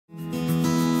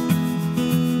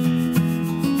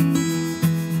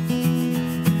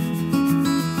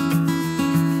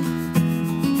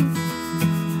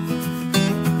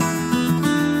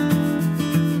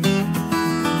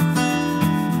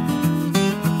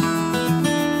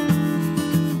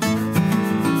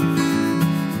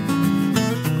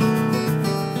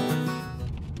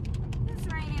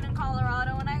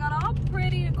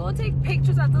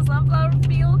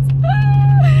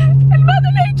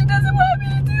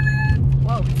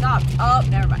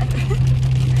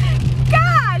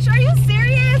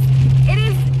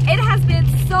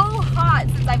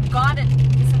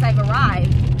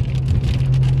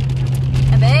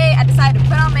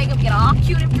makeup, get all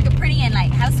cute and freaking pretty, and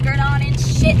like have a skirt on and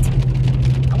shit.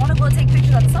 I want to go take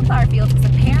pictures of the sunflower fields because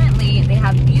apparently they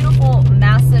have beautiful,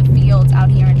 massive fields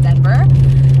out here in Denver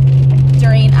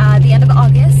during the end of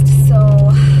August. So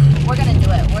we're gonna do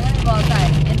it. We're gonna go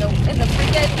outside in the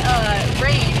freaking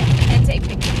rain and take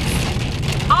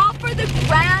pictures. All for the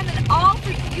gram and all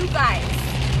for you guys.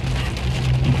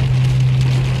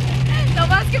 No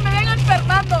más que me vengan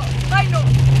Fernando. Ay no.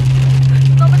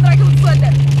 No me traje un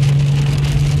suéter.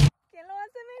 ¿Quién lo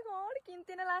hace mejor? ¿Quién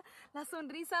tiene la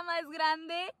sonrisa más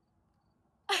grande?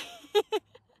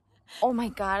 Oh my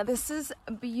god, this is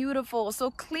beautiful.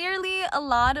 So clearly a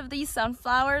lot of these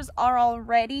sunflowers are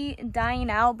already dying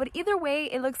out, but either way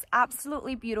it looks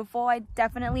absolutely beautiful. I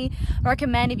definitely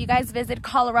recommend if you guys visit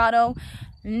Colorado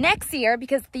next year,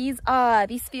 because these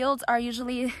fields are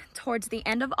usually towards the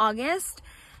end of August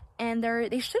and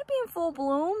they should be in full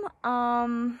bloom.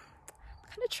 I'm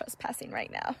kind of trespassing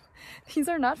right now. These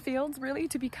are not fields really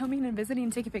to be coming and visiting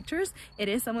and taking pictures. It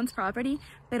is someone's property,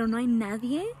 pero no hay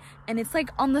nadie, and it's like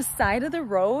on the side of the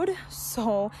road,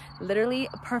 so literally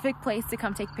a perfect place to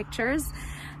come take pictures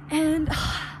and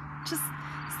just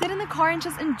sit in the car and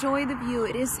just enjoy the view.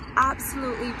 It is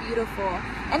absolutely beautiful,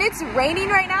 and it's raining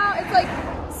right now. It's like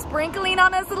sprinkling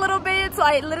on us a little bit, so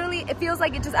it feels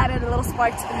like it just added a little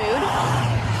spark to the mood.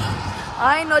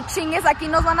 Ay, no chingues, aquí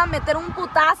nos van a meter un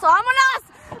putazo. ¡Vámonos!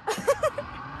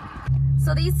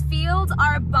 So these fields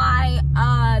are by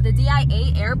the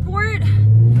DIA airport.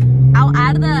 I'll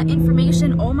add the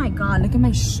information. Oh my god, look at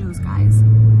my shoes, guys.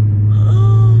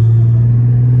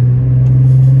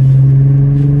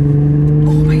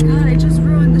 Oh my god, I just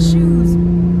ruined the shoes.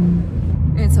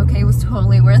 It's okay, it was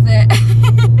totally worth it.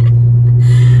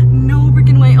 No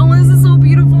freaking way. Oh, this is so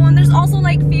beautiful. And there's also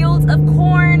like fields of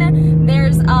corn.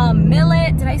 There's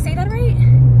millet. Did I say that right?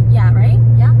 Yeah, right?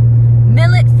 Yeah.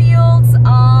 Millet fields.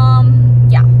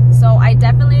 Yeah. So I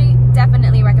definitely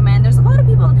recommend. There's a lot of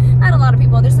people, not a lot of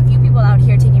people, there's a few people out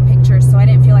here taking pictures, so I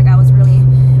didn't feel like I was really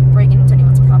breaking into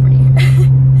anyone's property.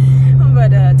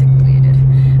 But technically I did.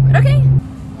 But okay.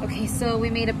 Okay, so we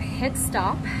made a pit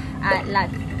stop at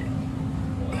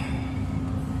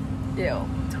Ew,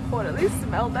 totally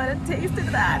smelled that and tasted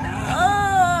that.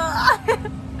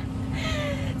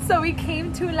 So we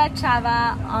came to La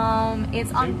Chava.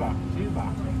 It's on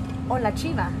Oh, La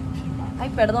Chiva. Ay,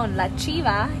 perdón, La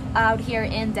Chiva, out here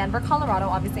in Denver, Colorado.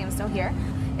 Obviously, I'm still here.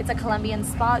 It's a Colombian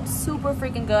spot, super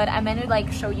freaking good. I meant to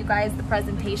like show you guys the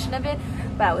presentation of it,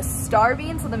 but I was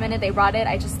starving, so the minute they brought it,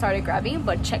 I just started grabbing.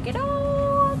 But check it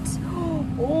out.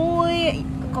 Oh,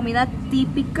 comida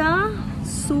típica,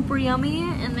 super yummy.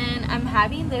 And then I'm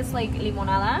having this like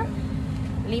limonada.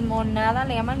 Limonada,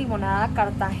 le llaman limonada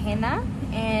Cartagena,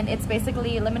 and it's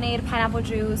basically lemonade, pineapple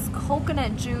juice,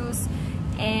 coconut juice,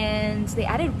 and they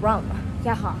added rum.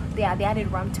 Yeah, they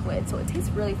added rum to it, so it tastes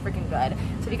really freaking good.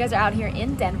 So if you guys are out here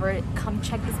in Denver, come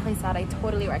check this place out. I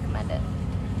totally recommend it.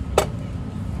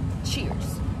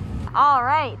 Cheers. All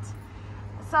right,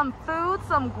 some food,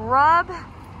 some grub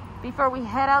before we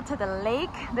head out to the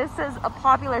lake. This is a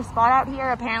popular spot out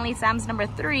here. Apparently Sam's number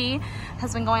 3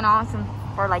 has been going on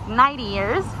for like 90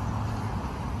 years.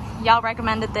 Y'all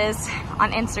recommended this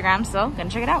on Instagram, so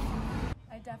gonna check it out.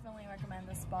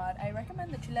 I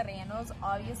recommend the chile rellenos.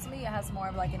 Obviously it has more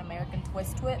of like an American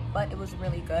twist to it, but it was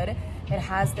really good. It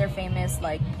has their famous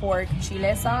like pork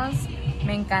chile sauce.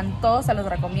 Me encantó, se los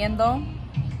recomiendo.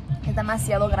 Es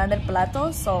demasiado grande el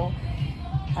plato, so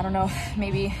I don't know,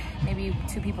 maybe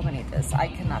 2 people can eat this. I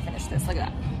cannot finish this. Look at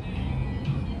that.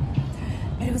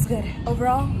 But it was good.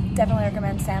 Overall, definitely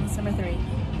recommend Sam's number 3.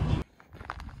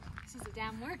 This is a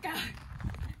damn workout.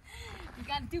 You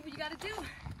gotta do what you gotta do.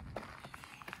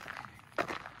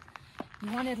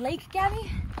 You wanted lake,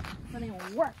 Gabby? Well, then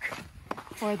work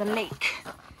for the lake.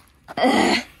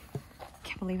 Ugh.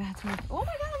 Can't believe I had to work. Oh my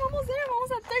god, I'm almost there. I'm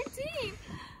almost at 13.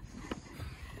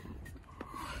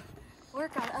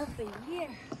 Workout of the year.